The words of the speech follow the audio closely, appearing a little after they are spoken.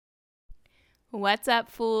What's up,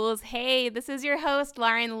 fools? Hey, this is your host,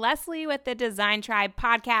 Lauren Leslie, with the Design Tribe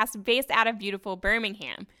podcast based out of beautiful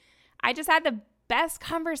Birmingham. I just had the best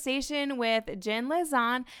conversation with Jen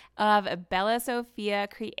Lizan of Bella Sophia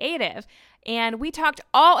Creative, and we talked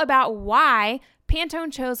all about why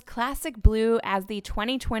Pantone chose classic blue as the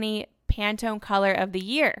 2020 Pantone color of the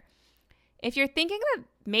year. If you're thinking that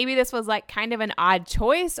maybe this was like kind of an odd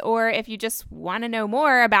choice, or if you just want to know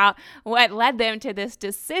more about what led them to this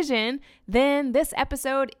decision, then this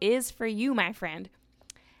episode is for you, my friend.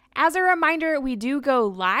 As a reminder, we do go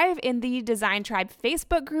live in the Design Tribe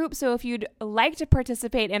Facebook group, so if you'd like to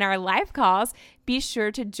participate in our live calls, be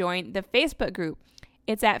sure to join the Facebook group.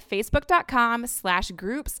 It's at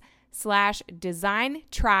facebook.com/groups/Design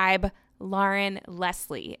Tribe Lauren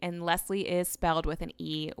Leslie, and Leslie is spelled with an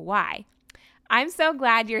E-Y. I'm so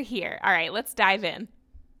glad you're here. All right, let's dive in.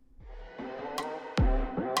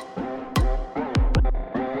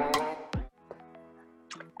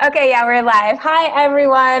 Okay, yeah, we're live. Hi,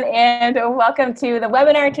 everyone, and welcome to the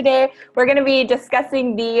webinar today. We're going to be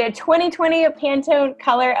discussing the 2020 Pantone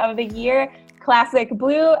Color of the Year, Classic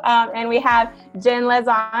Blue, and we have Jen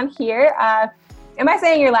Lizan here. Am I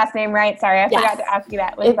saying your last name right? Sorry, I forgot to ask you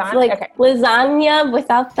that. Lizan? It's like lasagna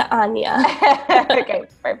without the Anya. Okay,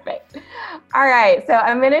 perfect. All right, so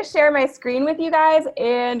I'm going to share my screen with you guys,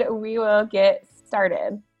 and we will get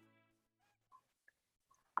started.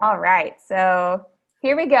 All right, so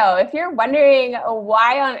here we go. If you're wondering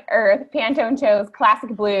why on earth Pantone chose classic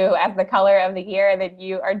blue as the color of the year, then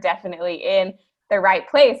you are definitely in the right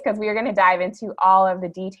place, because we are going to dive into all of the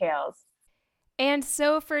details. And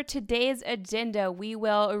so for today's agenda, we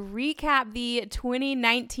will recap the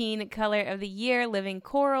 2019 color of the year, Living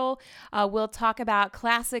Coral. We'll talk about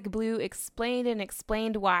classic blue explained and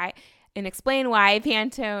explain why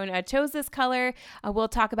Pantone chose this color. We'll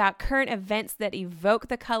talk about current events that evoke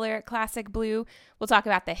the color classic blue. We'll talk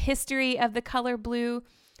about the history of the color blue,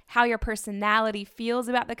 how your personality feels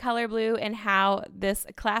about the color blue, and how this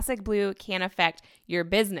classic blue can affect your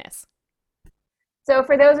business. So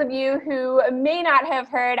for those of you who may not have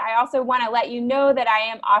heard, I also want to let you know that I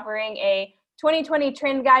am offering a 2020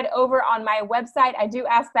 trend guide over on my website. I do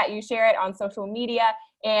ask that you share it on social media,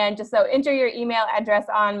 and just so enter your email address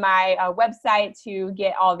on my website to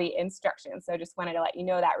get all the instructions. So just wanted to let you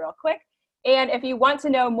know that real quick. And if you want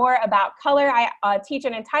to know more about color, I teach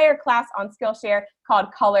an entire class on Skillshare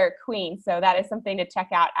called Color Queen. So that is something to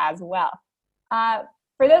check out as well.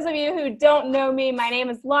 For those of you who don't know me, my name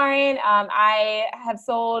is Lauren. I have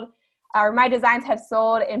sold, or my designs have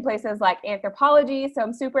sold in places like Anthropologie, so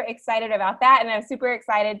I'm super excited about that. And I'm super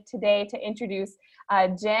excited today to introduce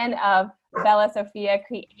Jen of Bella Sophia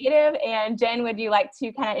Creative. And Jen, would you like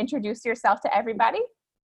to kind of introduce yourself to everybody?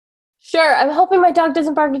 Sure. I'm hoping my dog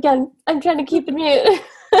doesn't bark again. I'm trying to keep it mute.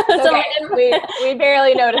 Okay. we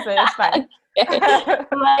barely notice it. It's fine.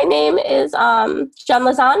 My name is Jen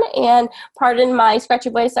Lizan, and pardon my scratchy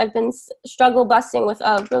voice. I've been struggle busting with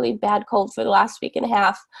a really bad cold for the last week and a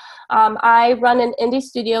half. I run an indie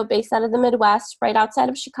studio based out of the Midwest, right outside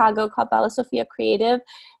of Chicago, called Bella Sophia Creative.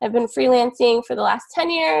 I've been freelancing for the last 10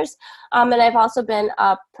 years, and I've also been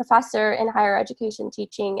a professor in higher education,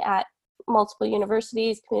 teaching at multiple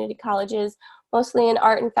universities, community colleges, mostly in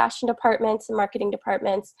art and fashion departments and marketing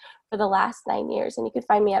departments for the last 9 years. And you can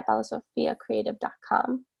find me at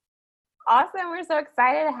bellasophiacreative.com. Awesome. We're so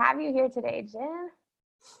excited to have you here today, Jen.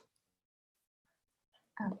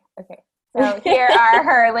 Oh, okay. So here are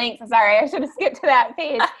her links. Sorry, I should have skipped to that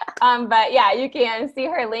page. But yeah, you can see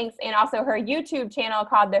her links and also her YouTube channel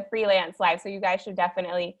called The Freelance Life. So you guys should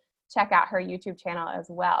definitely check out her YouTube channel as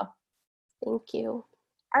well. Thank you.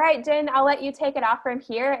 All right, Jen, I'll let you take it off from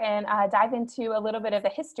here and dive into a little bit of the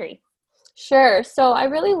history. Sure. So I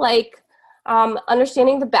really like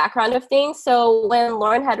understanding the background of things. So when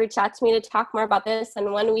Lauren had reached out to me to talk more about this,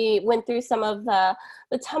 and when we went through some of the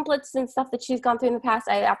templates and stuff that she's gone through in the past,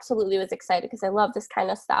 I absolutely was excited because I love this kind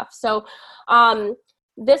of stuff. So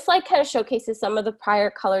this kind of showcases some of the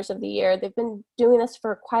prior colors of the year. They've been doing this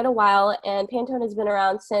for quite a while, and Pantone has been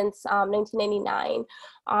around since 1999.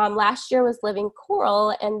 Last year was Living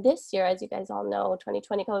Coral, and this year, as you guys all know,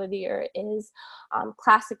 2020 color of the year is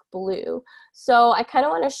Classic Blue. So I kind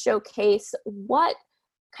of want to showcase what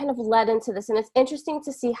kind of led into this, and it's interesting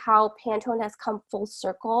to see how Pantone has come full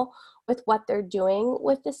circle with what they're doing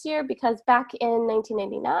with this year, because back in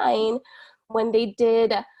 1999, when they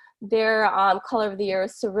did their color of the year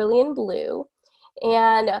was cerulean blue.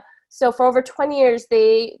 And So for over 20 years,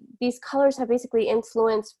 these colors have basically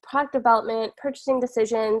influenced product development, purchasing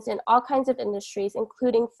decisions in all kinds of industries,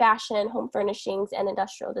 including fashion, home furnishings, and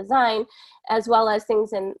industrial design, as well as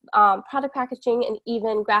things in product packaging and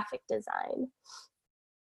even graphic design.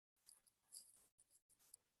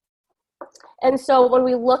 And so when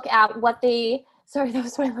we look at what they, sorry, that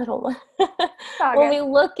was my little one. When we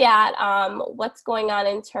look at what's going on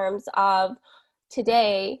in terms of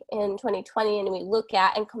today in 2020, and we look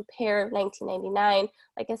at and compare 1999,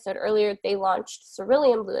 like I said earlier, they launched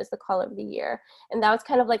cerulean blue as the color of the year. And that was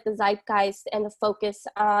kind of like the zeitgeist and the focus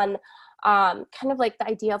on kind of like the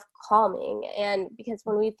idea of calming. And because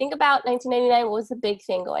when we think about 1999, what was the big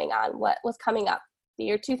thing going on? What was coming up? The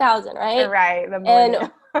year 2000, right? Right.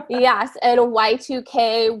 And yes, and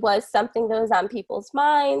Y2K was something that was on people's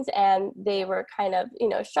minds, and they were kind of,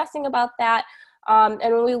 stressing about that. And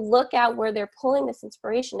when we look at where they're pulling this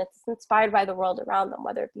inspiration, it's inspired by the world around them,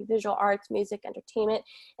 whether it be visual arts, music, entertainment,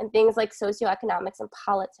 and things like socioeconomics and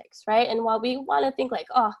politics, right? And while we want to think like,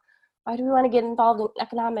 oh, why do we want to get involved in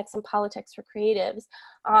economics and politics for creatives?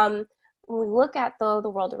 When we look at the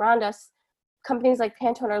world around us, companies like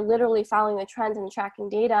Pantone are literally following the trends and tracking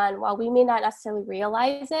data. And while we may not necessarily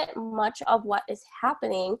realize it, much of what is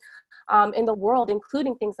happening in the world,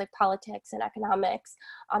 including things like politics and economics,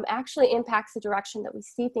 actually impacts the direction that we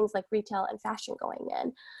see things like retail and fashion going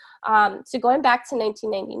in. So going back to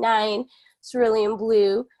 1999, cerulean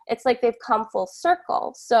blue, it's like they've come full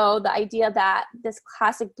circle. So the idea that this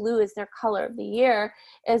classic blue is their color of the year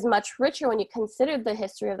is much richer when you consider the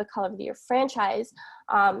history of the color of the year franchise,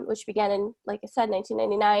 which began in, like I said,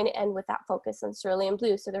 1999, and with that focus on cerulean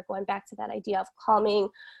blue. So they're going back to that idea of calming,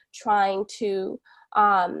 trying to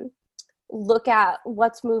look at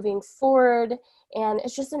what's moving forward. And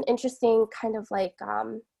it's just an interesting kind of like,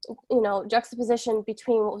 juxtaposition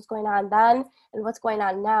between what was going on then and what's going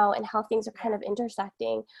on now, and how things are kind of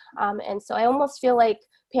intersecting. And so I almost feel like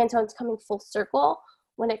Pantone's coming full circle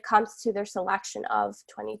when it comes to their selection of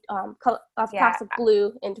classic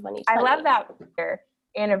blue in 2020. I love that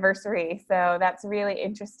anniversary. So that's really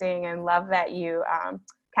interesting, and love that you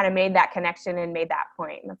kind of made that connection and made that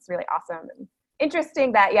point. That's really awesome. And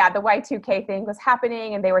interesting that, the Y2K thing was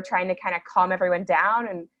happening and they were trying to kind of calm everyone down.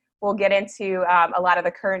 And we'll get into a lot of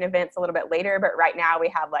the current events a little bit later. But right now we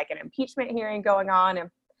have like an impeachment hearing going on. And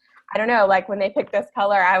I don't know, like when they picked this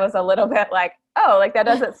color, I was a little bit like, oh, like that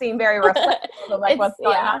doesn't seem very reflective of like what's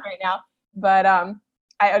going on right now. But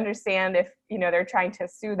I understand if, they're trying to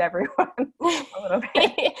soothe everyone a little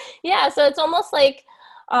bit. Yeah, so it's almost like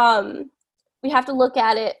we have to look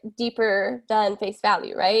at it deeper than face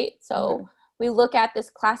value, right? So we look at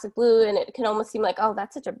this classic blue and it can almost seem like, oh,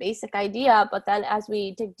 that's such a basic idea. But then as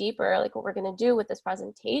we dig deeper, like what we're going to do with this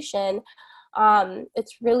presentation,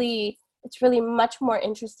 it's really much more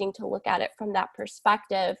interesting to look at it from that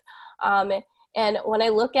perspective. And when I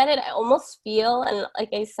look at it, I almost feel, and like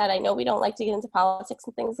I said, I know we don't like to get into politics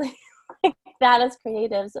and things like that as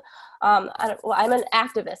creatives. I'm an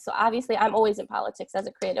activist, so obviously I'm always in politics as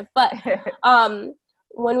a creative. But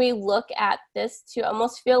when we look at this too, I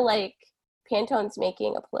almost feel like Pantone's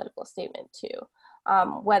making a political statement too.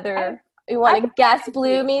 Whether you want to guess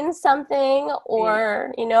blue means something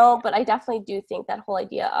or, but I definitely do think that whole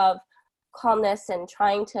idea of calmness and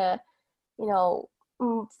trying to,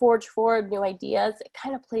 forge forward new ideas, it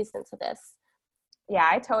kind of plays into this. Yeah,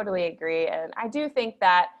 I totally agree. And I do think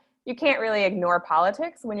that you can't really ignore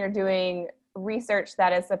politics when you're doing research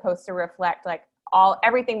that is supposed to reflect like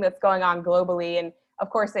everything that's going on globally. And of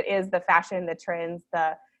course it is the fashion, the trends,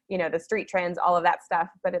 the street trends, all of that stuff,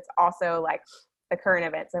 but it's also like the current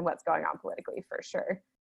events and what's going on politically for sure.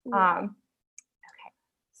 Okay.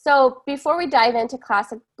 So before we dive into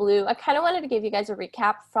classic blue, I kind of wanted to give you guys a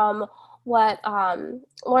recap from what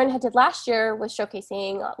Lauren had did last year with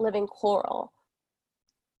showcasing Living Coral.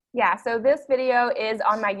 Yeah, so this video is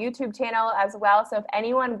on my YouTube channel as well. So if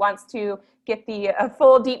anyone wants to get the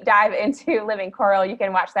full deep dive into Living Coral, you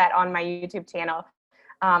can watch that on my YouTube channel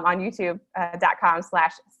on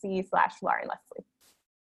youtube.com/c/Lauren Leslie.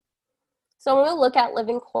 So when we look at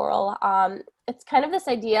Living Coral, it's kind of this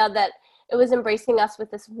idea that it was embracing us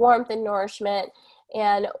with this warmth and nourishment.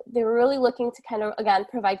 And they were really looking to kind of, again,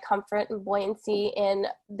 provide comfort and buoyancy in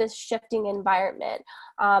this shifting environment.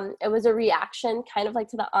 It was a reaction kind of like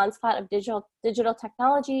to the onslaught of digital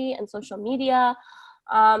technology and social media,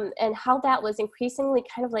 and how that was increasingly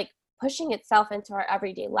kind of like pushing itself into our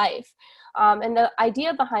everyday life. And the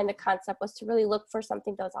idea behind the concept was to really look for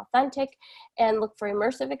something that was authentic and look for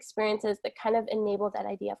immersive experiences that kind of enable that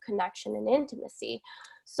idea of connection and intimacy.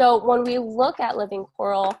 So when we look at Living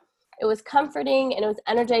Coral, it was comforting and it was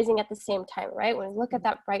energizing at the same time, right? When we look at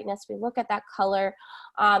that brightness, we look at that color,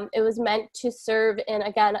 it was meant to serve in,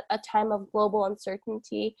 again, a time of global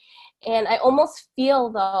uncertainty. And I almost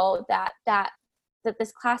feel though that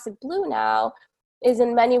this classic blue now is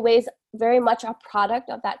in many ways very much a product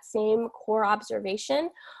of that same core observation.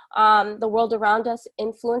 The world around us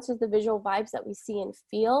influences the visual vibes that we see and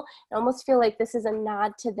feel. I almost feel like this is a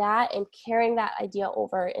nod to that and carrying that idea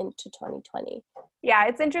over into 2020. Yeah,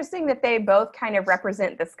 it's interesting that they both kind of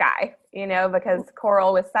represent the sky, you know, because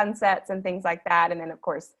coral with sunsets and things like that. And then, of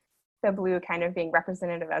course, the blue kind of being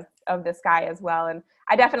representative of the sky as well. And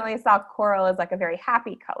I definitely saw coral as like a very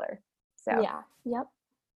happy color. So yeah, yep.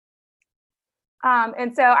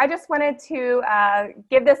 And so I just wanted to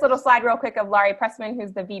give this little slide real quick of Laurie Pressman,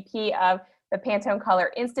 who's the VP of the Pantone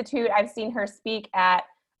Color Institute. I've seen her speak at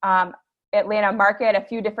Atlanta Market a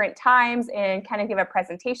few different times and kind of give a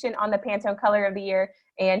presentation on the Pantone Color of the Year.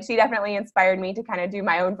 And she definitely inspired me to kind of do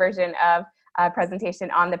my own version of a presentation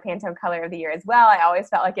on the Pantone Color of the Year as well. I always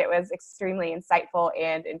felt like it was extremely insightful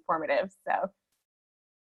and informative. So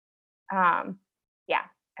yeah,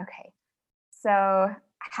 okay. So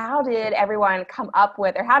how did everyone come up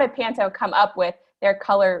with, or how did Pantone come up with their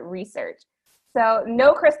color research? So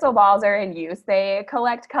no crystal balls are in use. They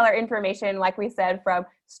collect color information, like we said, from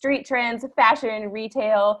street trends, fashion,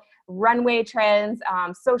 retail, runway trends,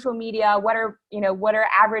 social media. What are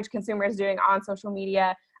average consumers doing on social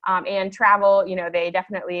media, and travel? You know, they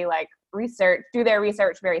definitely do their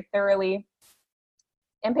research very thoroughly.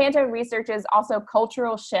 And Pantone researches also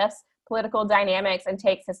cultural shifts, political dynamics, and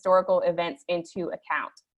takes historical events into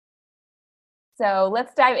account. So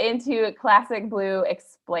let's dive into Classic Blue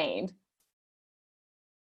Explained.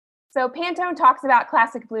 So Pantone talks about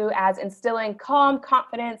Classic Blue as instilling calm,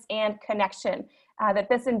 confidence, and connection. That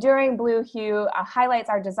this enduring blue hue highlights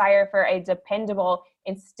our desire for a dependable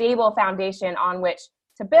and stable foundation on which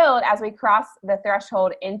to build as we cross the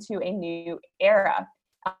threshold into a new era.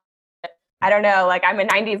 I don't know, like I'm a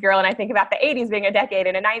 90s girl and I think about the 80s being a decade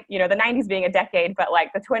and the 90s being a decade, but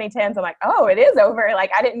like the 2010s, I'm like, oh, it is over. Like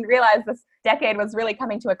I didn't realize this decade was really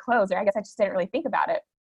coming to a close, or I guess I just didn't really think about it.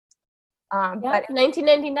 But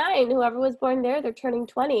 1999, whoever was born there, they're turning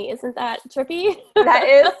 20. Isn't that trippy? That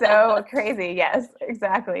is so crazy. Yes,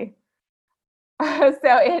 exactly. So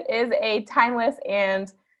it is a timeless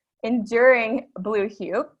and enduring blue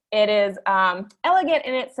hue. It is elegant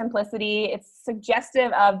in its simplicity. It's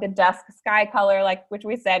suggestive of the dusk sky color, which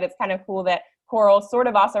we said. It's kind of cool that coral sort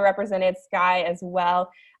of also represented sky as well.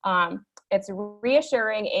 It's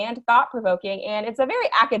reassuring and thought-provoking, and it's a very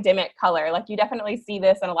academic color. Like you definitely see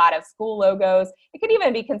this in a lot of school logos. It could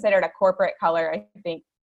even be considered a corporate color, I think.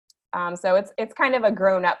 So it's kind of a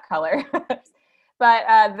grown-up color.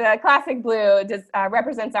 But the Classic Blue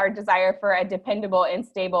represents our desire for a dependable and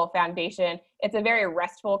stable foundation. It's a very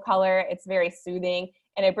restful color. It's very soothing,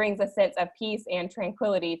 and it brings a sense of peace and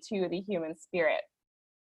tranquility to the human spirit.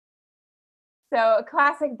 So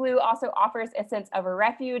Classic Blue also offers a sense of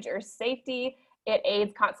refuge or safety. It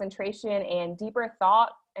aids concentration and deeper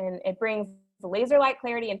thought, and it brings laser-like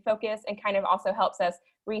clarity and focus, and kind of also helps us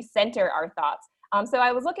recenter our thoughts. So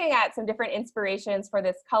I was looking at some different inspirations for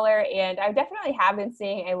this color, and I definitely have been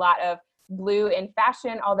seeing a lot of blue in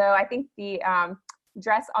fashion, although I think the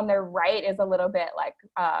dress on the right is a little bit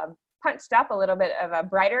punched up, a little bit of a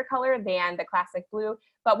brighter color than the Classic Blue.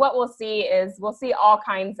 But what we'll see is all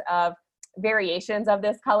kinds of variations of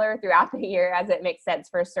this color throughout the year as it makes sense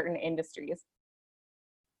for certain industries.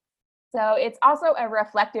 So it's also a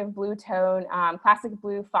reflective blue tone. Classic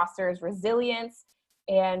Blue fosters resilience.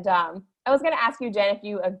 And I was going to ask you, Jen, if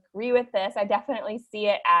you agree with this. I definitely see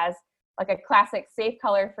it as like a classic safe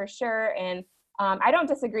color for sure. And I don't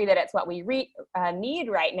disagree that it's what we need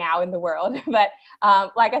right now in the world. But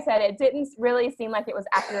like I said, it didn't really seem like it was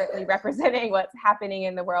accurately representing what's happening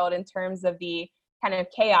in the world in terms of the kind of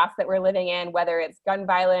chaos that we're living in, whether it's gun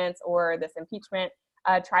violence or this impeachment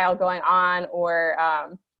trial going on, or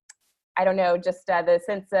I don't know, just the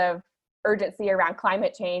sense of urgency around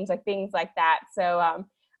climate change, like things like that. So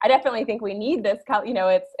I definitely think we need this color. You know,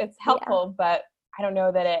 it's helpful, but I don't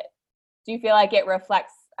know that do you feel like it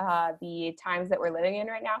reflects the times that we're living in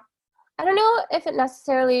right now? I don't know if it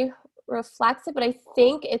necessarily reflects it, but I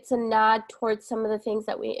think it's a nod towards some of the things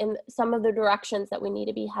in some of the directions that we need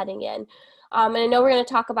to be heading in. And I know we're going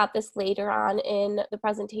to talk about this later on in the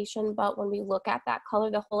presentation, but when we look at that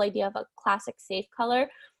color, the whole idea of a classic safe color,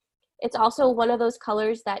 it's also one of those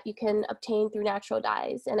colors that you can obtain through natural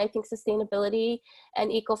dyes. And I think sustainability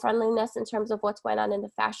and eco-friendliness in terms of what's going on in the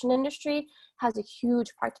fashion industry has a huge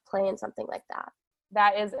part to play in something like that.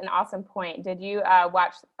 That is an awesome point. Did you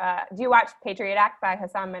do you watch Patriot Act by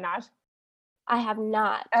Hassan Minhaj? I have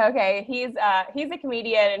not. Okay, he's a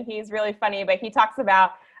comedian and he's really funny, but he talks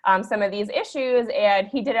about some of these issues, and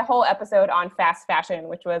he did a whole episode on fast fashion,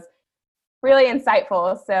 which was really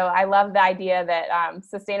insightful. So I love the idea that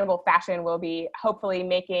sustainable fashion will be hopefully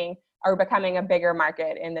making or becoming a bigger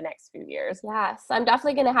market in the next few years. Yes, I'm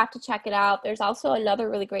definitely going to have to check it out. There's also another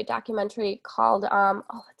really great documentary called,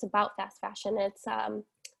 it's about fast fashion. It's,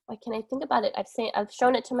 what can I think about it? I've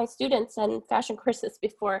shown it to my students and fashion courses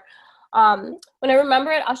before. When I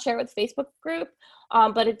remember it, I'll share it with Facebook group.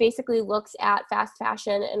 But it basically looks at fast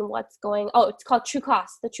fashion and what's it's called True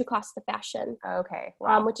Cost, the True Cost of Fashion. Okay.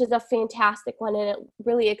 Wow. Which is a fantastic one. And it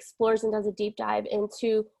really explores and does a deep dive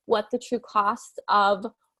into what the true cost of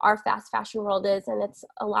our fast fashion world is. And it's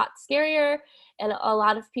a lot scarier. And a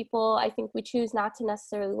lot of people, I think we choose not to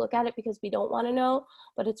necessarily look at it because we don't want to know,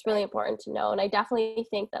 but it's really important to know. And I definitely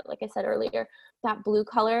think that, like I said earlier, that blue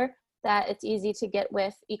color, that it's easy to get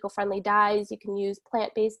with eco-friendly dyes. You can use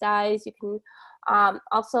plant-based dyes. You can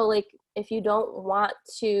also, like, if you don't want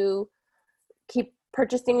to keep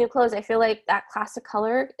purchasing new clothes, I feel like that classic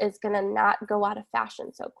color is going to not go out of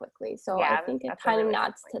fashion so quickly. So yeah, I think it kind of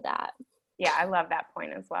nods to that. Yeah, I love that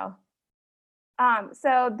point as well.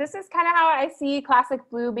 So this is kind of how I see classic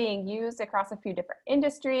blue being used across a few different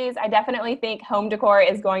industries. I definitely think home decor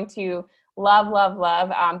is going to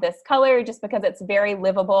love this color just because it's very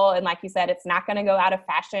livable. And like you said, it's not going to go out of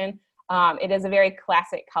fashion. It is a very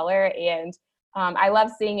classic color. And I love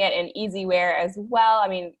seeing it in easy wear as well. I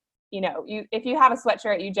mean, if you have a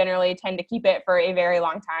sweatshirt, you generally tend to keep it for a very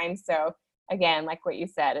long time. So again, like what you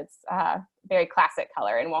said, it's a very classic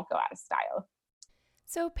color and won't go out of style.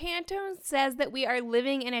 So Pantone says that we are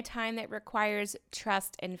living in a time that requires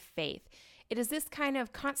trust and faith. It is this kind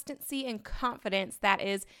of constancy and confidence that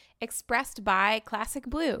is expressed by classic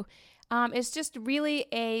blue. It's just really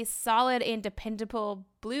a solid and dependable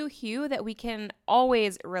blue hue that we can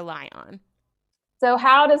always rely on. So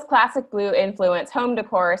how does classic blue influence home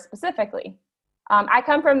decor specifically? I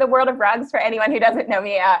come from the world of rugs. For anyone who doesn't know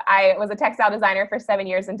me, I was a textile designer for 7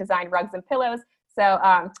 years and designed rugs and pillows.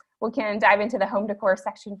 So we can dive into the home decor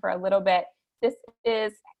section for a little bit. This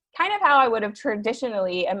is kind of how I would have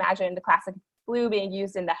traditionally imagined the classic blue being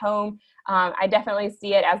used in the home. I definitely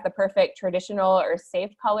see it as the perfect traditional or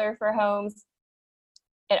safe color for homes.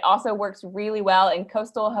 It also works really well in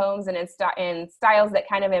coastal homes and in styles that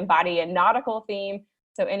kind of embody a nautical theme.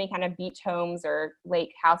 So any kind of beach homes or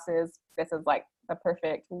lake houses, this is like the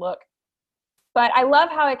perfect look. But I love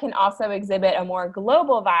how it can also exhibit a more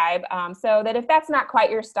global vibe, so that if that's not quite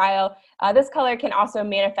your style, this color can also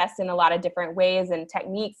manifest in a lot of different ways and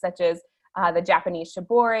techniques, such as the Japanese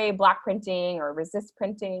shibori, block printing, or resist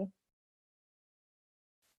printing.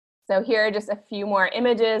 So here are just a few more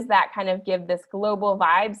images that kind of give this global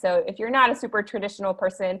vibe. So if you're not a super traditional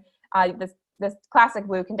person, this classic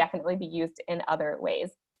blue can definitely be used in other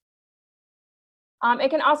ways. It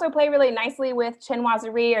can also play really nicely with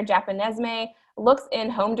chinoiserie or japonesme looks in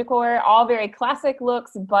home decor, all very classic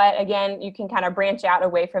looks, but again, you can kind of branch out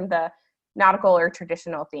away from the nautical or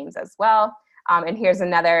traditional themes as well. And here's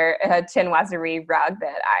another chinoiserie rug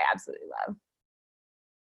that I absolutely love.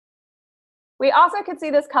 We also could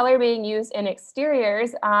see this color being used in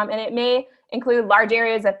exteriors, and it may include large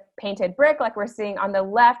areas of painted brick like we're seeing on the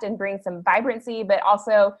left and bring some vibrancy, but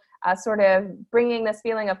also sort of bringing this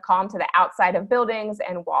feeling of calm to the outside of buildings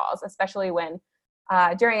and walls, especially when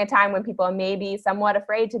during a time when people may be somewhat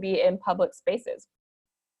afraid to be in public spaces.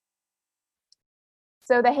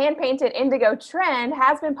 So the hand-painted indigo trend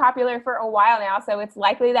has been popular for a while now, so it's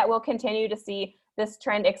likely that we'll continue to see this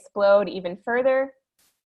trend explode even further.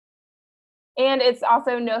 And it's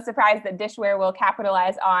also no surprise that dishware will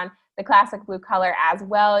capitalize on the classic blue color as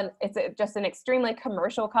well. And it's just an extremely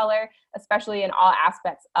commercial color, especially in all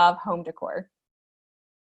aspects of home decor.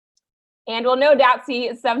 And we'll no doubt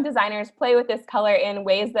see some designers play with this color in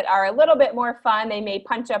ways that are a little bit more fun. They may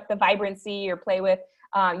punch up the vibrancy or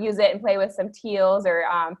use it and play with some teals or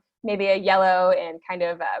maybe a yellow and kind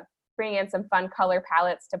of bring in some fun color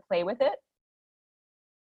palettes to play with it.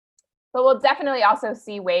 But we'll definitely also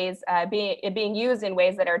see ways it being used in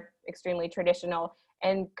ways that are extremely traditional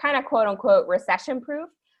and kind of quote unquote recession proof.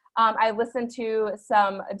 I listened to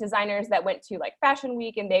some designers that went to like Fashion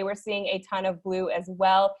Week and they were seeing a ton of blue as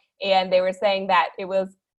well. And they were saying that it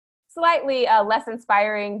was slightly less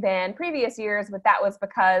inspiring than previous years, but that was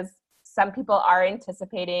because some people are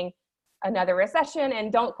anticipating another recession.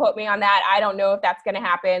 And don't quote me on that. I don't know if that's going to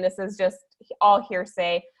happen. This is just all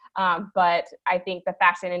hearsay. But I think the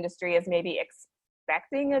fashion industry is maybe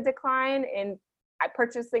expecting a decline in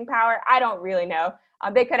purchasing power. I don't really know.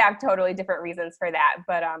 They could have totally different reasons for that,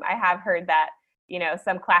 but I have heard that,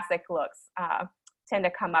 some classic looks tend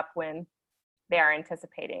to come up when they are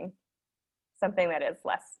anticipating something that is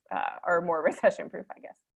less or more recession proof, I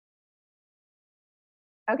guess.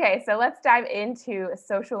 Okay, so let's dive into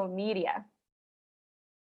social media.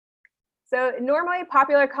 So normally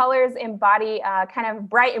popular colors embody kind of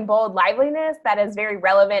bright and bold liveliness that is very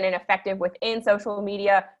relevant and effective within social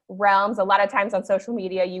media realms. A lot of times on social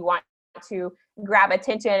media, you want to grab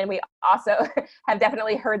attention. And we also have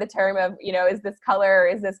definitely heard the term of, is this color or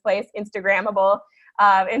is this place Instagrammable?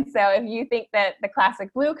 And so if you think that the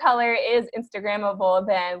classic blue color is Instagrammable,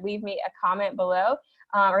 then leave me a comment below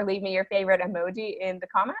or leave me your favorite emoji in the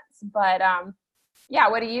comments. But yeah,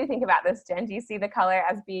 what do you think about this, Jen? Do you see the color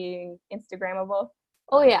as being Instagrammable?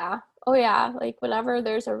 Oh yeah. Like whenever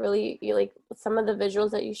there's a really, like some of the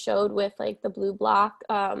visuals that you showed with like the blue block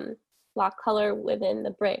color within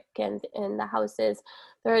the brick and in the houses,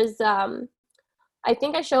 there's I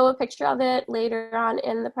think I show a picture of it later on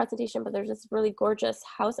in the presentation, but there's this really gorgeous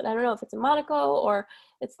house, and I don't know if it's in Monaco or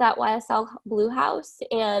it's that YSL blue house,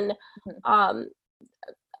 and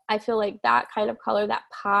I feel like that kind of color, that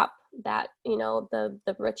pop, that,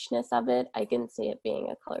 the richness of it, I can see it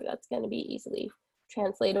being a color that's going to be easily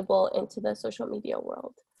translatable into the social media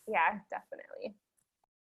world. Yeah, definitely.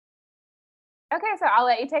 Okay, so I'll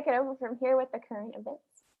let you take it over from here with the current events.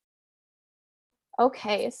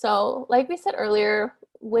 Okay, so like we said earlier,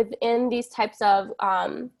 within this type of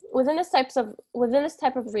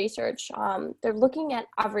research, they're looking at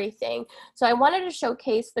everything. So I wanted to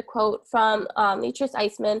showcase the quote from Beatrice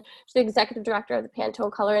Eisman, she's the executive director of the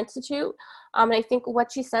Pantone Color Institute. And I think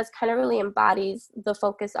what she says kind of really embodies the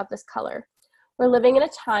focus of this color. We're living in a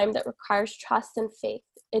time that requires trust and faith.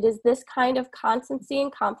 It is this kind of constancy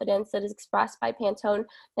and confidence that is expressed by Pantone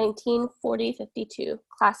 1940-52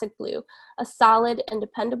 Classic Blue, a solid and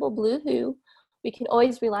dependable blue hue we can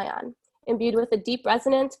always rely on. Imbued with a deep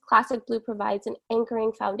resonance, Classic Blue provides an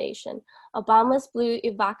anchoring foundation, a boundless blue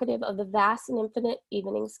evocative of the vast and infinite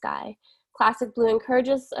evening sky. Classic Blue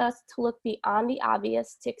encourages us to look beyond the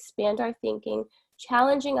obvious, to expand our thinking,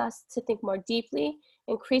 challenging us to think more deeply,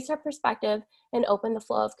 increase our perspective, and open the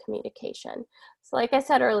flow of communication. So like I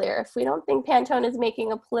said earlier, if we don't think Pantone is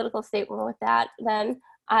making a political statement with that, then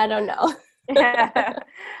I don't know. Yeah,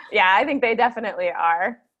 I think they definitely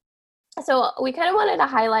are. So we kind of wanted to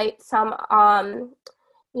highlight some, current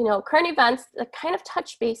events that kind of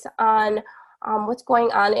touch base on what's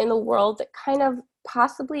going on in the world that kind of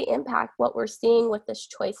possibly impact what we're seeing with this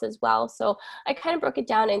choice as well. So I kind of broke it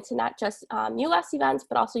down into not just U.S. events,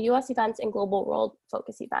 but also U.S. events and global world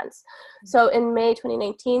focus events. So in May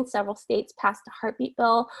 2019, several states passed a heartbeat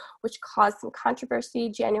bill, which caused some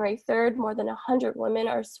controversy. January 3rd, more than 100 women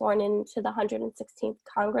are sworn into the 116th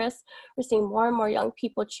Congress. We're seeing more and more young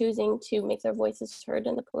people choosing to make their voices heard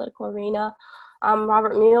in the political arena.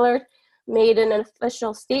 Robert Mueller made an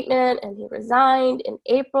official statement and he resigned in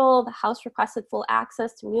April. The House requested full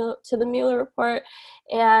access to the Mueller report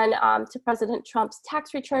and to President Trump's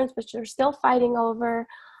tax returns, which they're still fighting over.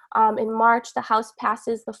 In March, the House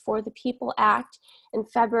passes the For the People Act. In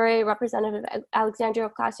February, Representative Alexandria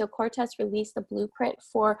Ocasio-Cortez released the blueprint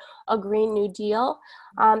for a Green New Deal.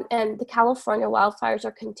 And the California wildfires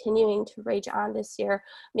are continuing to rage on this year,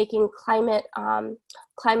 making climate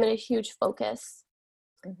a huge focus.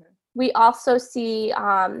 Mm-hmm. We also see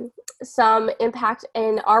some impact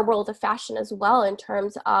in our world of fashion as well in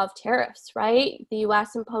terms of tariffs, right? The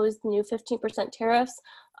U.S. imposed new 15% tariffs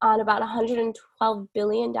on about $112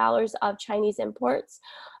 billion of Chinese imports,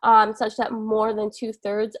 such that more than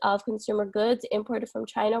 2/3 of consumer goods imported from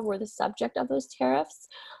China were the subject of those tariffs.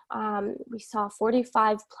 We saw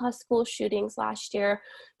 45 plus school shootings last year.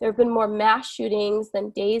 There have been more mass shootings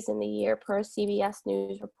than days in the year per a CBS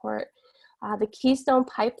News report. The Keystone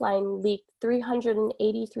Pipeline leaked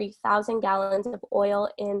 383,000 gallons of oil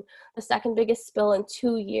in the second biggest spill in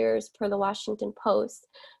 2 years, per the Washington Post.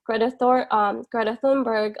 Greta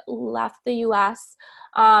Thunberg left the U.S.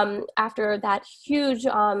 After that huge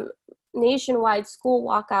nationwide school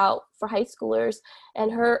walkout for high schoolers,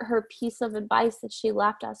 and her piece of advice that she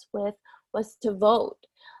left us with was to vote.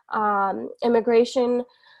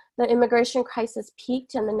 The immigration crisis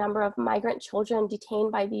peaked and the number of migrant children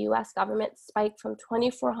detained by the U.S. government spiked from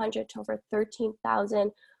 2,400 to over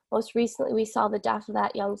 13,000. Most recently, we saw the death of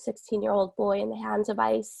that young 16-year-old boy in the hands of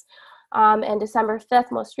ICE. And December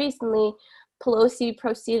 5th, most recently, Pelosi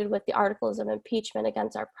proceeded with the articles of impeachment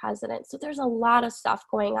against our president. So there's a lot of stuff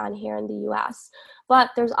going on here in the U.S.,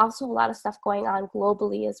 but there's also a lot of stuff going on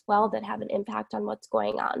globally as well that have an impact on what's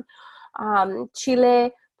going on.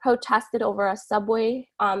 Chile protested over a subway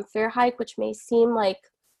fare hike, which may seem like,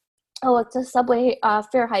 oh, it's a subway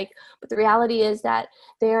fare hike. But the reality is that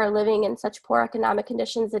they are living in such poor economic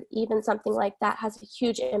conditions that even something like that has a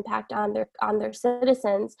huge impact on their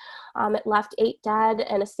citizens. It left 8 dead,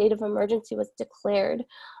 and a state of emergency was declared.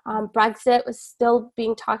 Brexit was still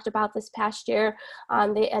being talked about this past year.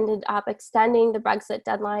 They ended up extending the Brexit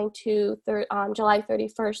deadline to July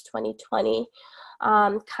 31st, 2020.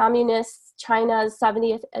 Communist China's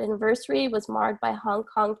 70th anniversary was marred by Hong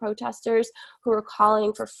Kong protesters who were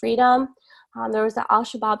calling for freedom. There was the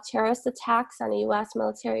Al-Shabaab terrorist attacks on a U.S.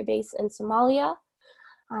 military base in Somalia.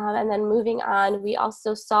 And then moving on, we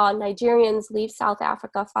also saw Nigerians leave South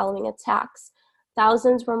Africa following attacks.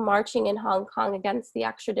 Thousands were marching in Hong Kong against the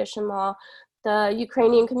extradition law. The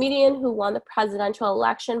Ukrainian comedian who won the presidential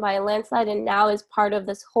election by a landslide and now is part of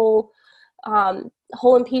this whole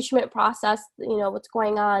impeachment process, what's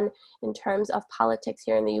going on in terms of politics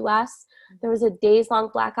here in the US. There was a days-long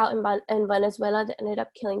blackout in Venezuela that ended up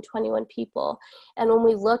killing 21 people. And when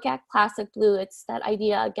we look at Classic Blue, it's that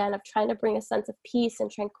idea, again, of trying to bring a sense of peace and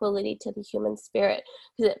tranquility to the human spirit,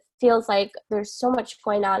 because it feels like there's so much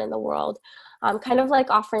going on in the world, kind of like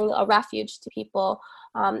offering a refuge to people,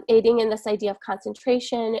 aiding in this idea of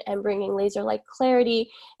concentration and bringing laser-like clarity.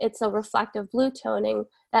 It's a reflective blue toning,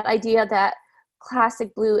 that idea that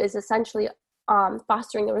Classic Blue is essentially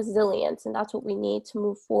fostering the resilience, and that's what we need to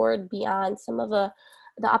move forward beyond some of the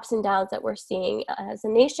ups and downs that we're seeing as a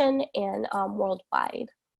nation and worldwide.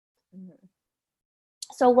 Mm-hmm.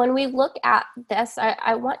 So when we look at this,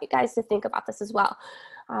 I want you guys to think about this as well.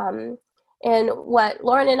 And what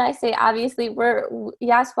Lauren and I say, obviously, while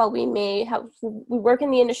we work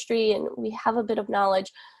in the industry and we have a bit of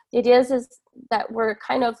knowledge, the idea is that we're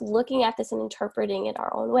kind of looking at this and interpreting it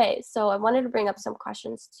our own ways. So I wanted to bring up some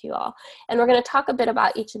questions to you all. And we're going to talk a bit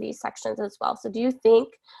about each of these sections as well. So do you think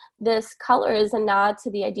this color is a nod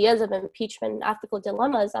to the ideas of impeachment and ethical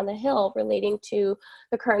dilemmas on the Hill relating to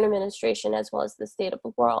the current administration as well as the state of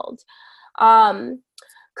the world?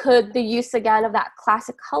 Could the use, again, of that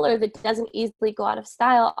classic color that doesn't easily go out of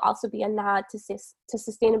style also be a nod to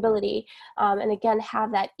sustainability, and again,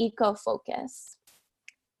 have that eco focus?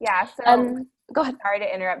 Yeah, so go ahead. Sorry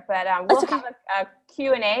to interrupt, but we'll have a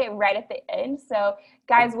Q&A right at the end. So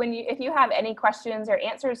guys, if you have any questions or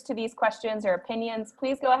answers to these questions or opinions,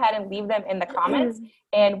 please go ahead and leave them in the comments,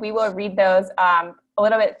 and we will read those a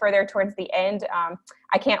little bit further towards the end.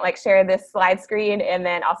 I can't share this slide screen and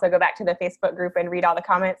then also go back to the Facebook group and read all the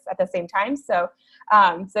comments at the same time. So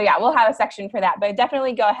yeah, we'll have a section for that, but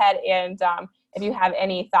definitely go ahead and if you have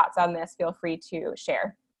any thoughts on this, feel free to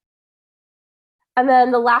share. And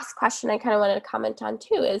then the last question I kind of wanted to comment on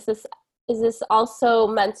too is this also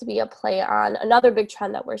meant to be a play on another big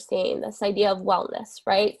trend that we're seeing, this idea of wellness,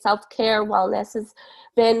 right? Self-care, wellness has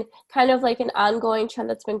been kind of like an ongoing trend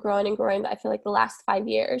that's been growing and growing, I feel like the last 5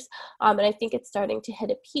 years. And I think it's starting to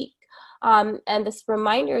hit a peak. And this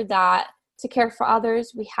reminder that to care for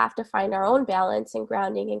others, we have to find our own balance and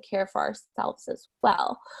grounding and care for ourselves as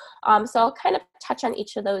well. So I'll kind of touch on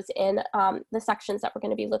each of those in the sections that we're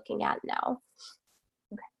going to be looking at now.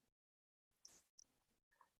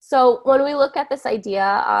 So when we look at this idea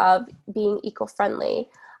of being eco-friendly,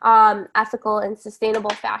 ethical and sustainable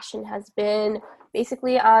fashion has been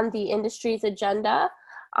basically on the industry's agenda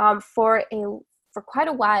for quite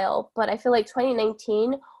a while, but I feel like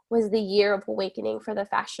 2019 was the year of awakening for the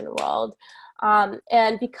fashion world.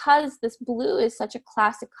 And because this blue is such a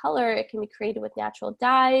classic color, it can be created with natural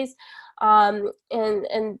dyes, and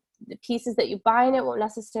the pieces that you buy in it won't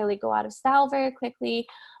necessarily go out of style very quickly,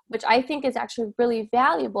 which I think is actually really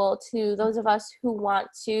valuable to those of us who want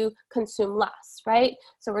to consume less, right?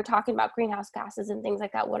 So we're talking about greenhouse gases and things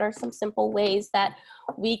like that. What are some simple ways that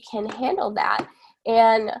we can handle that?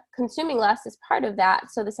 And consuming less is part of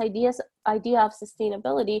that. So this idea of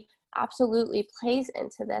sustainability absolutely plays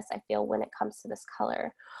into this, I feel, when it comes to this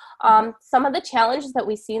color. Some of the challenges that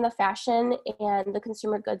we see in the fashion and the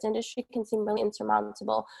consumer goods industry can seem really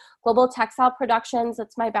insurmountable. Global textile productions,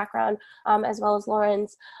 that's my background, as well as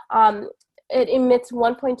Lauren's. It emits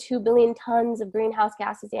 1.2 billion tons of greenhouse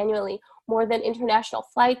gases annually, more than international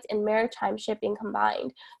flights and maritime shipping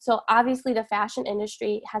combined. So obviously the fashion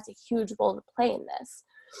industry has a huge role to play in this.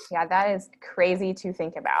 Yeah, that is crazy to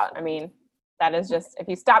think about. I mean, that is just, if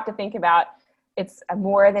you stop to think about, it's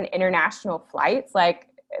more than international flights,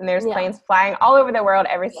 and there's planes flying all over the world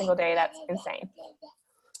every single day. That's insane.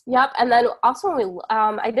 Yep. And then also when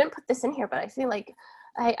I didn't put this in here, but I feel like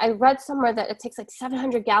I read somewhere that it takes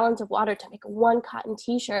 700 gallons of water to make one cotton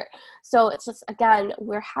t-shirt. So it's just, again,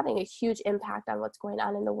 we're having a huge impact on what's going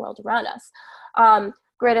on in the world around us.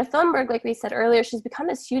 Greta Thunberg, like we said earlier, she's become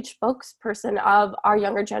this huge spokesperson of our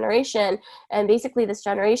younger generation. And basically this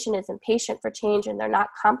generation is impatient for change and they're not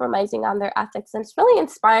compromising on their ethics. And it's really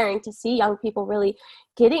inspiring to see young people really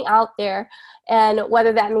getting out there. And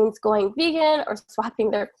whether that means going vegan or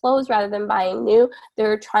swapping their clothes rather than buying new,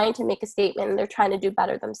 they're trying to make a statement and they're trying to do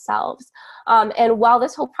better themselves. And while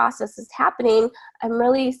this whole process is happening, I'm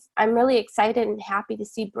really excited and happy to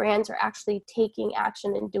see brands are actually taking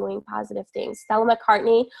action and doing positive things. Stella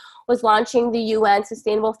McCartney was launching the UN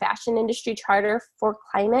Sustainable Fashion Industry Charter for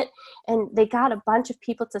Climate, and they got a bunch of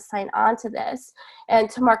people to sign on to this. And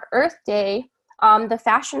to mark Earth Day, the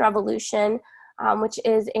Fashion Revolution, which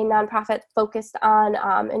is a nonprofit focused on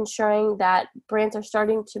ensuring that brands are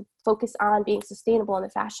starting to focus on being sustainable in the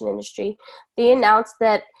fashion industry. They announced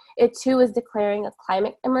that it too is declaring a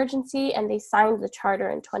climate emergency, and they signed the charter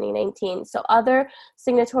in 2019. So other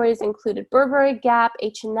signatories included Burberry, Gap,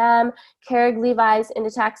 H&M, Keurig, Levi's,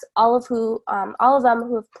 Inditex, all of them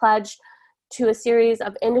who have pledged to a series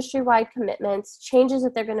of industry-wide commitments, changes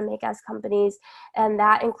that they're going to make as companies, and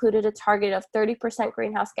that included a target of 30%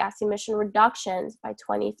 greenhouse gas emission reductions by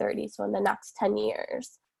 2030, so in the next 10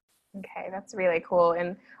 years. Okay, that's really cool.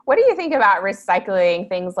 And what do you think about recycling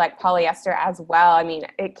things like polyester as well? I mean,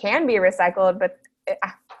 it can be recycled, but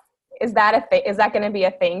is that going to be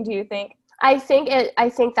a thing, do you think? I think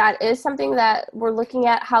that is something that we're looking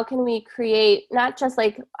at. How can we create, not just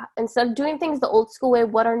like, instead of doing things the old school way,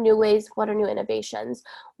 what are new ways, what are new innovations?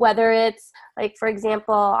 Whether it's like, for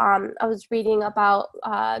example, I was reading about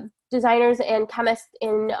designers and chemists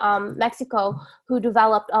in Mexico who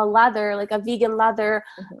developed a leather, like a vegan leather,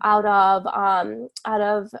 out of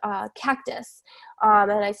cactus.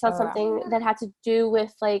 And I saw something that had to do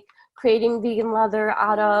with like creating vegan leather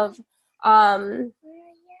out of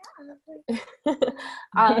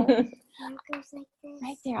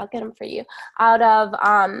right there, I'll get them for you, out of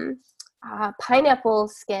pineapple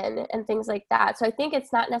skin and things like that. So I think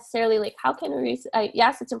it's not necessarily like, how can we,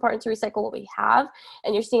 yes, it's important to recycle what we have,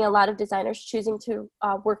 and you're seeing a lot of designers choosing to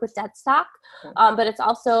work with dead stock, but it's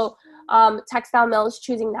also textile mills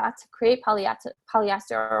choosing not to create polyester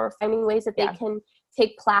or finding ways that they can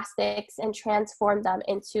take plastics and transform them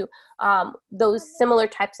into those similar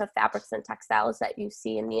types of fabrics and textiles that you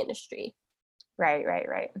see in the industry. Right.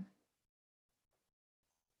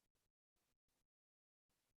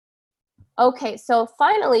 Okay, so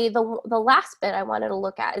finally, the last bit I wanted to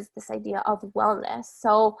look at is this idea of wellness.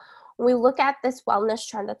 So when we look at this wellness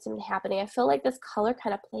trend that's been happening, I feel like this color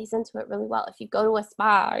kind of plays into it really well. If you go to a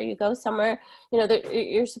spa or you go somewhere,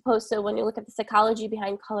 you're supposed to, when you look at the psychology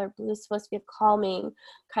behind color, blue is supposed to be a calming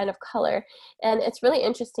kind of color. And it's really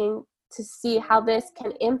interesting to see how this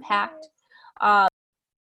can impact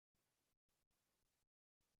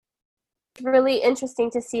really interesting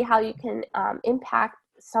to see how you can impact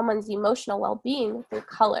someone's emotional well-being through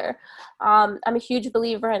color. I'm a huge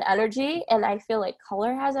believer in energy, and I feel like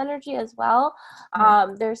color has energy as well.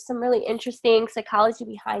 There's some really interesting psychology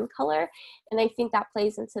behind color, and I think that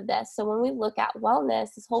plays into this. So when we look at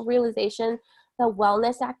wellness, this whole realization that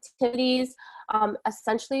wellness activities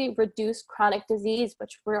essentially reduce chronic disease,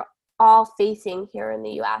 which we're all facing here in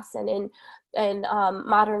the US and in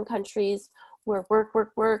modern countries where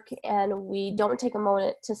work, and we don't take a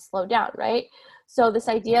moment to slow down, right? So this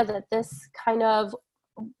idea that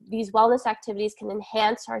these wellness activities can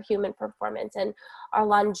enhance our human performance and our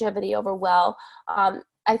longevity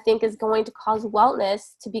I think is going to cause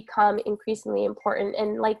wellness to become increasingly important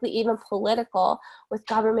and likely even political, with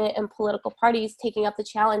government and political parties taking up the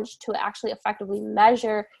challenge to actually effectively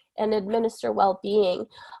measure and administer well-being,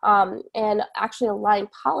 and actually align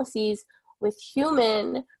policies with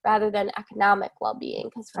human rather than economic well-being.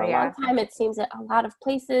 Because for a long time, it seems that a lot of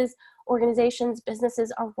places, organizations,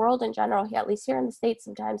 businesses, our world in general, at least here in the States,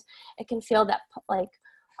 sometimes it can feel that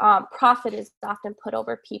profit is often put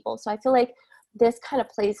over people. So I feel like this kind of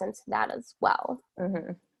plays into that as well.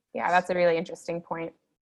 Mm-hmm. Yeah, that's a really interesting point.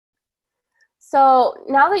 So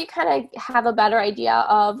now that you kind of have a better idea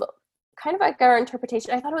of kind of like our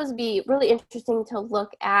interpretation, I thought it would be really interesting to look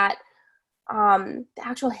at the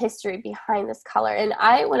actual history behind this color. And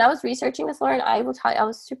when I was researching this, Lauren, I will tell you, I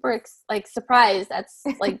was super surprised that's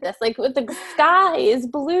like this, like with the sky is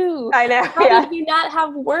blue. I know. How did we not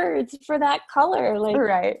have words for that color? Like,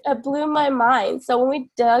 right. It blew my mind. So when we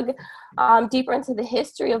dug deeper into the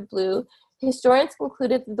history of blue, historians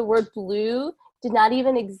concluded that the word blue did not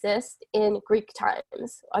even exist in Greek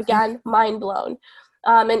times. Again, mind blown.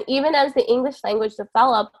 And even as the English language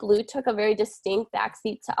developed, blue took a very distinct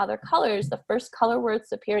backseat to other colors. The first color words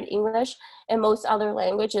to appear in English and most other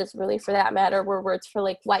languages, really for that matter, were words for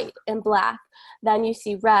like white and black. Then you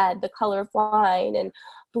see red, the color of wine, and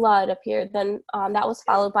blood appeared. Then that was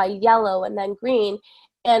followed by yellow and then green.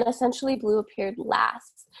 And essentially blue appeared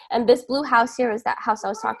last. And this blue house here is that house I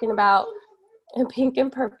was talking about, in pink and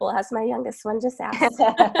purple, as my youngest one just asked.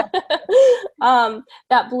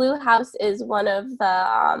 That blue house is one of the,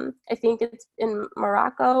 I think it's in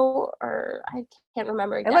Morocco, or I can't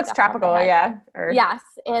remember exactly. It looks tropical, yeah. Yes,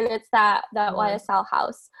 and it's that YSL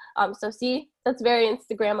house. So see, that's very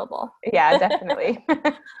Instagrammable. Yeah, definitely.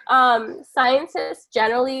 Scientists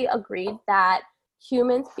generally agreed that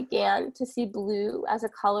humans began to see blue as a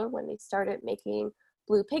color when they started making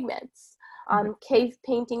blue pigments. Cave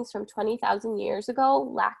paintings from 20,000 years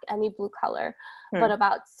ago lacked any blue color, but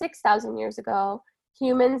about 6,000 years ago,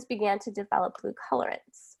 humans began to develop blue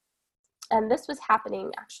colorants. And this was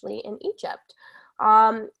happening actually in Egypt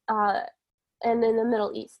and in the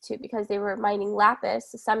Middle East too, because they were mining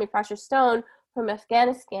lapis, a semi-precious stone from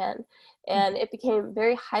Afghanistan, and it became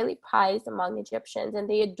very highly prized among Egyptians, and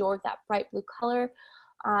they adored that bright blue color.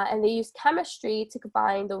 And they used chemistry to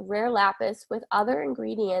combine the rare lapis with other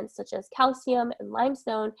ingredients such as calcium and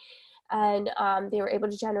limestone, and they were able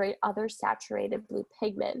to generate other saturated blue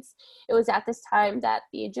pigments. It was at this time that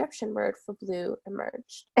the Egyptian word for blue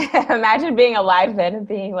emerged. Imagine being alive then and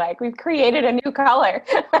being like, we've created a new color.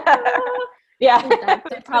 Yeah.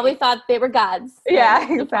 They probably thought they were gods. Yeah,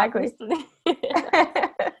 exactly.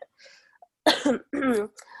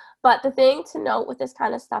 But the thing to note with this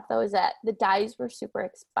kind of stuff, though, is that the dyes were super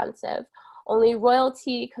expensive. Only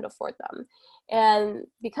royalty could afford them. And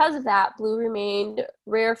because of that, blue remained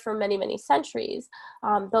rare for many, many centuries,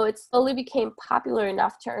 though it slowly became popular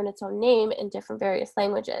enough to earn its own name in different various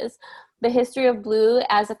languages. The history of blue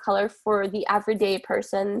as a color for the everyday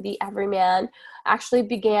person, the everyman, actually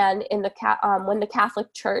began in when the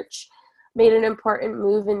Catholic Church made an important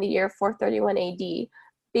move in the year 431 AD.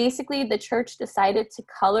 Basically, the church decided to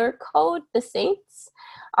color code the saints.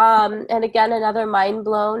 And again, another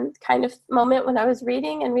mind-blown kind of moment when I was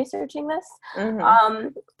reading and researching this.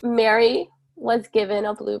 Mary was given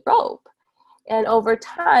a blue robe. And over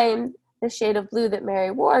time, the shade of blue that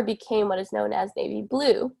Mary wore became what is known as navy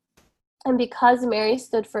blue. And because Mary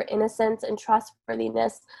stood for innocence and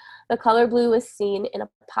trustworthiness, the color blue was seen in a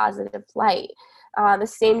positive light. The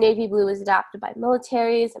same navy blue was adopted by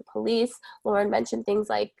militaries and police. Lauren mentioned things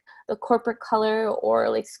like the corporate color or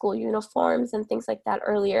like school uniforms and things like that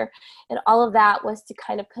earlier. And all of that was to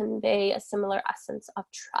kind of convey a similar essence of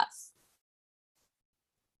trust.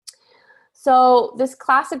 So this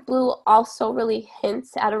classic blue also really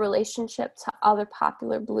hints at a relationship to other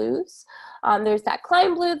popular blues. There's that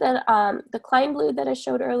Klein blue the Klein blue that I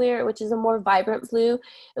showed earlier, which is a more vibrant blue.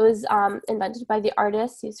 It was invented by the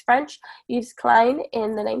artist, he's French, Yves Klein,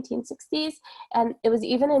 in the 1960s, and it was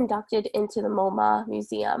even inducted into the MoMA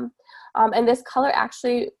Museum. And this color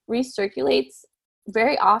actually recirculates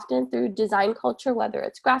very often through design culture, whether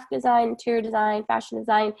it's graphic design, interior design, fashion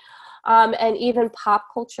design, and even pop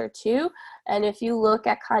culture too. And if you look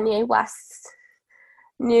at Kanye West's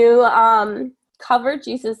new cover,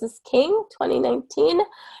 Jesus is King 2019,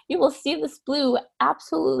 you will see this blue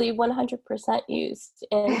absolutely 100% used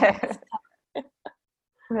in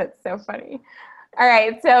That's so funny. All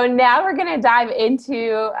right, so now we're going to dive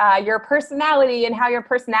into your personality and how your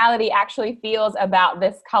personality actually feels about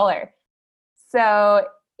this color. So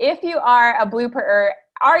if you are a blue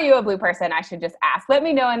are you a blue person? I should just ask. Let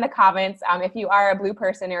me know in the comments if you are a blue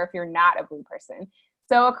person or if you're not a blue person.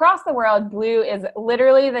 So across the world, blue is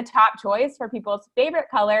literally the top choice for people's favorite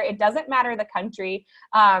color. It doesn't matter the country,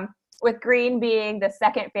 with green being the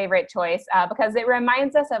second favorite choice because it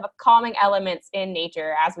reminds us of calming elements in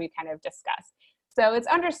nature, as we kind of discussed. So it's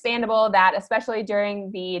understandable that, especially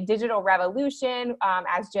during the digital revolution,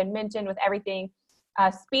 as Jen mentioned, with everything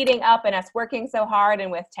speeding up and us working so hard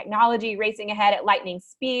and with technology racing ahead at lightning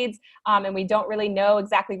speeds, and we don't really know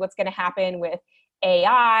exactly what's going to happen with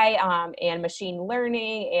AI and machine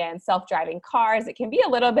learning and self-driving cars, it can be a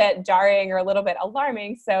little bit jarring or a little bit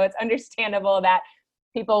alarming. So it's understandable that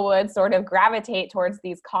people would sort of gravitate towards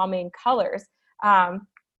these calming colors. And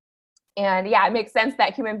yeah, it makes sense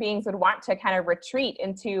that human beings would want to kind of retreat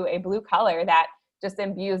into a blue color that just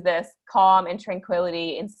imbues this calm and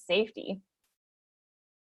tranquility and safety.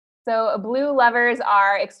 So blue lovers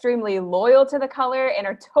are extremely loyal to the color and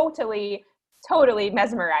are totally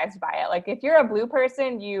mesmerized by it. Like if you're a blue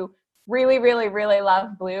person, you really, really, really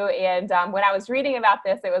love blue. And when I was reading about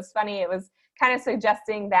this, it was funny. It was kind of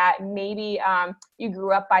suggesting that maybe you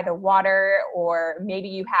grew up by the water, or maybe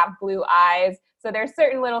you have blue eyes. So there's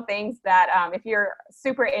certain little things that if you're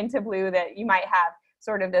super into blue, that you might have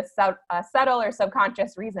sort of this subtle or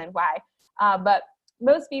subconscious reason why. But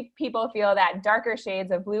most people feel that darker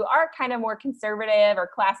shades of blue are kind of more conservative or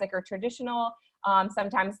classic or traditional,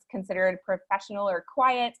 sometimes considered professional or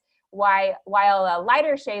quiet, while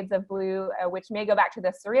lighter shades of blue, which may go back to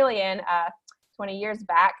the cerulean 20 years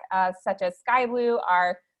back, such as sky blue,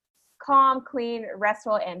 are calm, clean,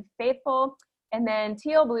 restful, and faithful. And then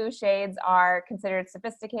teal blue shades are considered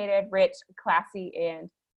sophisticated, rich, classy, and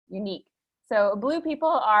unique. So blue people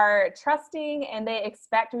are trusting, and they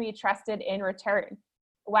expect to be trusted in return.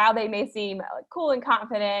 While they may seem cool and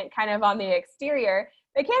confident kind of on the exterior,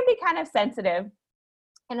 they can be kind of sensitive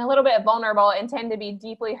and a little bit vulnerable, and tend to be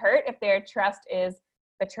deeply hurt if their trust is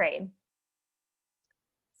betrayed.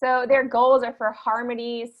 So their goals are for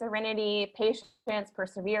harmony, serenity, patience,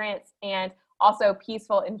 perseverance, and also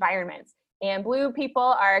peaceful environments. And blue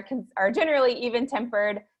people are generally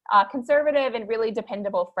even-tempered, conservative, and really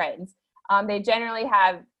dependable friends. They generally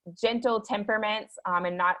have gentle temperaments,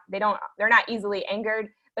 and they're not easily angered,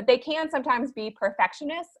 but they can sometimes be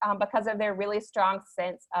perfectionists because of their really strong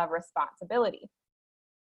sense of responsibility.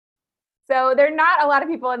 So there are not a lot of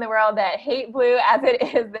people in the world that hate blue, as it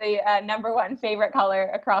is the #1 favorite color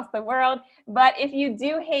across the world. But if you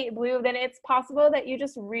do hate blue, then it's possible that you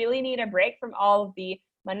just really need a break from all of the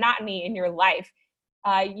monotony in your life.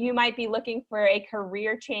 You might be looking for a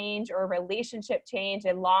career change or relationship change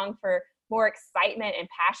and long for more excitement and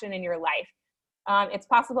passion in your life. It's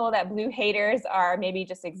possible that blue haters are maybe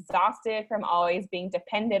just exhausted from always being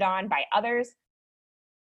depended on by others.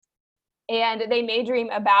 And they may dream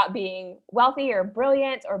about being wealthy or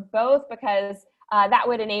brilliant, or both, because that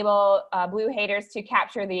would enable blue haters to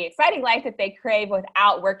capture the exciting life that they crave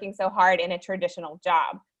without working so hard in a traditional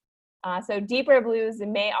job. So deeper blues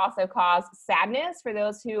may also cause sadness for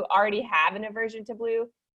those who already have an aversion to blue.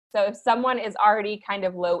 So if someone is already kind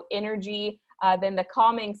of low energy, then the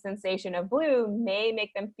calming sensation of blue may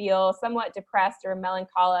make them feel somewhat depressed or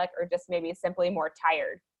melancholic, or just maybe simply more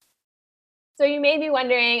tired. So you may be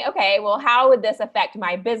wondering, okay, well, how would this affect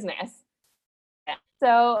my business?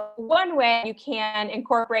 So one way you can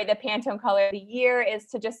incorporate the Pantone color of the year is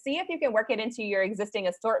to just see if you can work it into your existing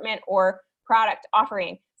assortment or product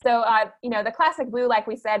offering. So, the classic blue, like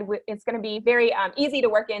we said, it's going to be very easy to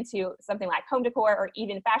work into something like home decor or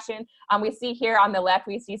even fashion. We see here on the left,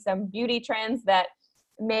 we see some beauty trends that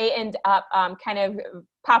may end up kind of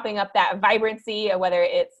popping up that vibrancy, whether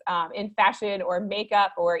it's in fashion or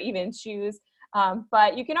makeup or even shoes.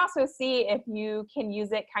 But you can also see if you can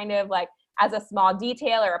use it kind of like as a small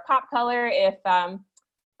detail or a pop color,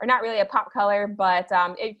 or not really a pop color, but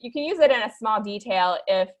if you can use it in a small detail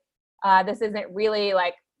if this isn't really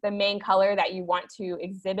like the main color that you want to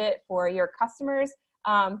exhibit for your customers.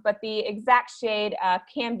 But the exact shade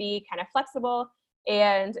can be kind of flexible.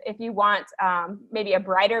 And if you want maybe a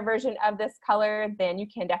brighter version of this color, then you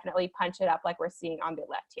can definitely punch it up like we're seeing on the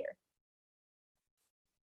left here.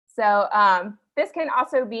 So this can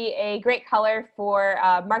also be a great color for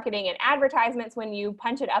marketing and advertisements when you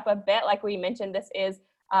punch it up a bit. Like we mentioned, this is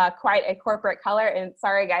quite a corporate color. And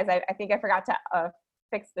sorry, guys, I think I forgot to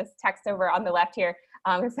fix this text over on the left here.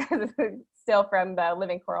 It says it's still from the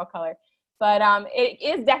Living Coral color. But it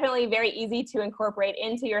is definitely very easy to incorporate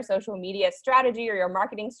into your social media strategy or your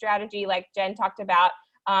marketing strategy, like Jen talked about.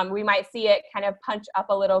 We might see it kind of punch up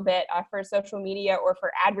a little bit for social media or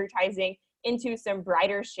for advertising into some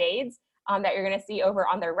brighter shades that you're going to see over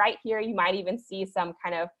on the right here. You might even see some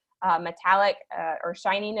kind of metallic or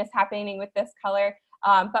shininess happening with this color.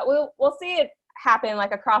 But we'll see it happen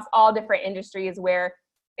like across all different industries where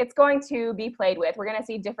it's going to be played with. We're going to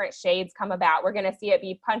see different shades come about. We're going to see it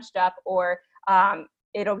be punched up, or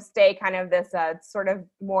it'll stay kind of this sort of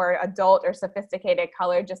more adult or sophisticated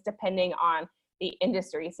color, just depending on the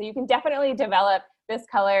industry. So you can definitely develop this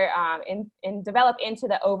color and develop into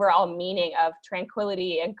the overall meaning of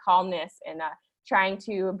tranquility and calmness, and trying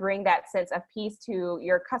to bring that sense of peace to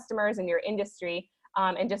your customers and your industry,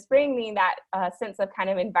 and just bringing that sense of kind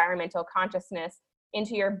of environmental consciousness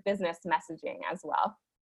into your business messaging as well.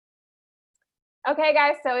 Okay,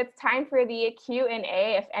 guys, so it's time for the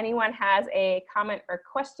Q&A. If anyone has a comment or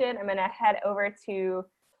question, I'm going to head over to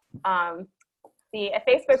the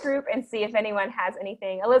Facebook group and see if anyone has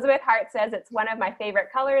anything. Elizabeth Hart says it's one of my favorite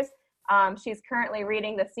colors. She's currently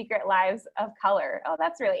reading The Secret Lives of Color. Oh,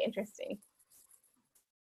 that's really interesting.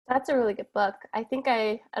 That's a really good book. I think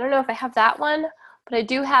I don't know if I have that one, but I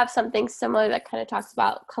do have something similar that kind of talks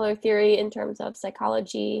about color theory in terms of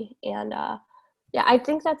psychology and Yeah, I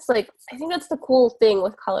think that's the cool thing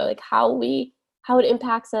with color, like how it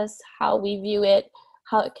impacts us, how we view it,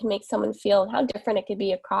 how it can make someone feel, and how different it could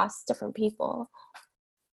be across different people.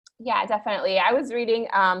 Yeah, definitely. I was reading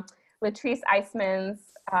Latrice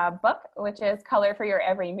Eisman's book, which is Color for Your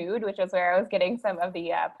Every Mood, which is where I was getting some of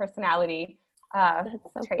the personality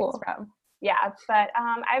traits from. Yeah, but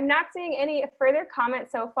I'm not seeing any further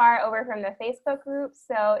comments so far over from the Facebook group.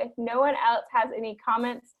 So if no one else has any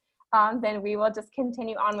comments, then we will just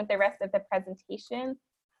continue on with the rest of the presentation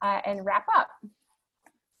and wrap up.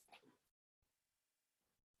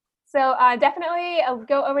 So definitely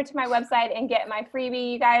go over to my website and get my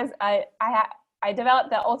freebie, you guys. I developed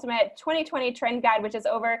the Ultimate 2020 Trend Guide, which is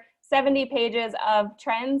over 70 pages of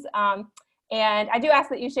trends. And I do ask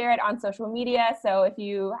that you share it on social media. So if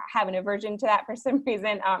you have an aversion to that for some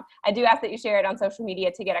reason, I do ask that you share it on social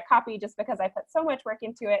media to get a copy, just because I put so much work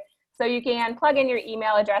into it. So you can plug in your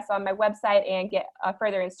email address on my website and get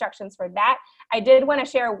further instructions for that. I did want to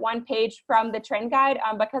share one page from the trend guide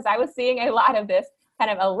because I was seeing a lot of this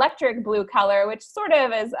kind of electric blue color, which sort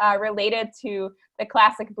of is related to the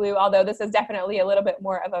classic blue, although this is definitely a little bit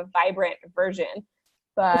more of a vibrant version.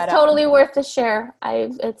 But it's totally worth the share.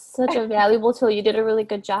 It's such a valuable tool. You did a really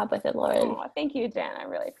good job with it, Lauren. Oh, thank you, Jen. I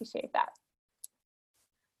really appreciate that.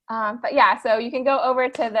 But yeah, so you can go over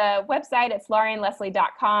to the website. It's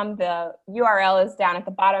laurianleslie.com. The URL is down at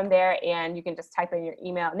the bottom there, and you can just type in your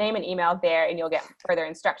name and email there, and you'll get further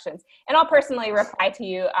instructions. And I'll personally reply to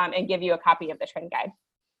you and give you a copy of the trend guide.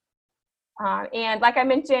 And like I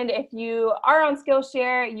mentioned, if you are on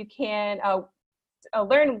Skillshare, you can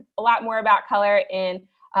learn a lot more about color in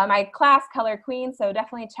my class, Color Queen. So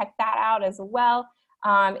definitely check that out as well.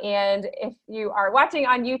 And if you are watching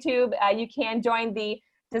on YouTube, you can join the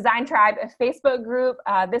Design Tribe Facebook group.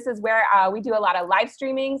 This is where we do a lot of live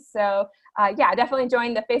streaming. So yeah, definitely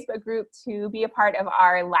join the Facebook group to be a part of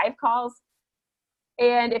our live calls.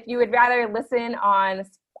 And if you would rather listen on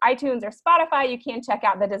iTunes or Spotify, you can check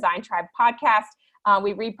out the Design Tribe podcast.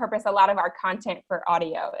 We repurpose a lot of our content for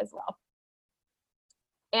audio as well.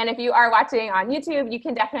 And if you are watching on YouTube, you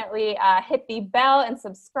can definitely hit the bell and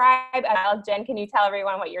subscribe. Jen, can you tell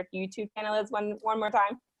everyone what your YouTube channel is one more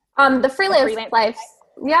time? The Freelance Life.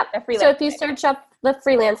 Yep. So if you search up The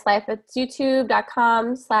Freelance Life, it's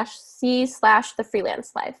youtube.com/c/The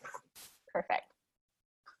Freelance Life. Perfect.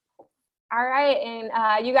 All right,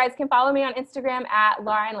 and you guys can follow me on Instagram at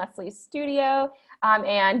Lauren Leslie Studio,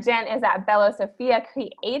 and Jen is at Bello Sophia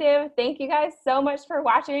Creative. Thank you guys so much for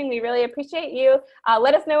watching. We really appreciate you.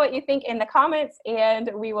 Let us know what you think in the comments,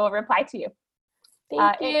 and we will reply to you.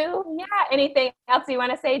 Thank you. Yeah, anything else you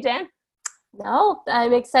want to say, Jen? No,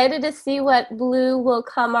 I'm excited to see what blue will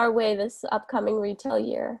come our way this upcoming retail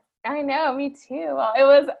year. I know, me too. Well, it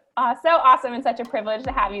was so awesome and such a privilege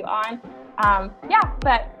to have you on. Yeah,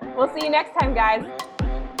 but we'll see you next time, guys.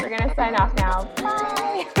 We're going to sign off now.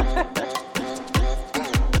 Bye.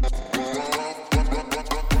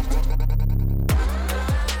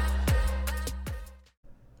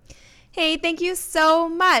 Hey, thank you so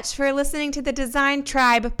much for listening to the Design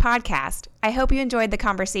Tribe podcast. I hope you enjoyed the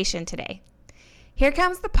conversation today. Here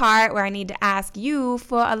comes the part where I need to ask you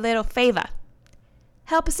for a little favor.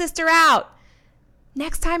 Help a sister out.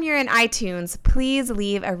 Next time you're in iTunes, please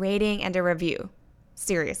leave a rating and a review.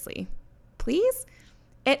 Seriously, please?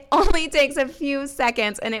 It only takes a few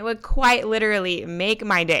seconds, and it would quite literally make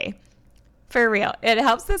my day. For real, it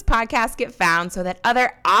helps this podcast get found so that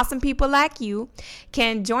other awesome people like you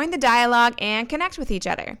can join the dialogue and connect with each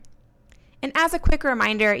other. And as a quick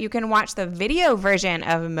reminder, you can watch the video version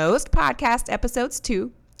of most podcast episodes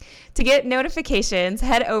too. To get notifications,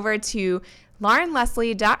 head over to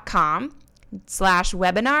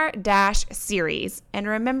laurenleslie.com/webinar-series. And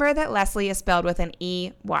remember that Leslie is spelled with an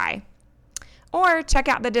E-Y. Or check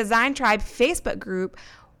out the Design Tribe Facebook group,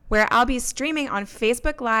 where I'll be streaming on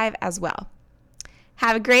Facebook Live as well.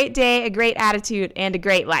 Have a great day, a great attitude, and a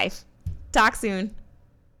great life. Talk soon.